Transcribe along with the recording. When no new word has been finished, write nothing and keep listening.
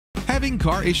Having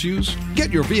car issues? Get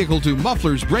your vehicle to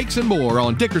Mufflers, Brakes, and More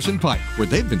on Dickerson Pike, where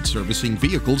they've been servicing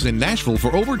vehicles in Nashville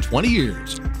for over 20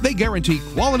 years. They guarantee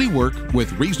quality work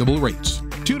with reasonable rates.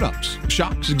 Tune-ups,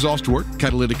 shocks, exhaust work,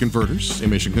 catalytic converters,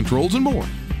 emission controls, and more.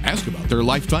 Ask about their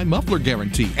lifetime muffler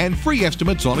guarantee and free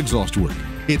estimates on exhaust work.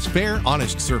 It's fair,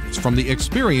 honest service from the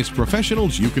experienced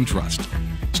professionals you can trust.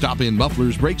 Stop in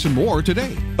Mufflers, Brakes, and More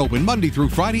today. Open Monday through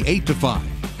Friday, 8 to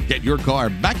 5. Get your car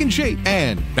back in shape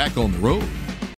and back on the road.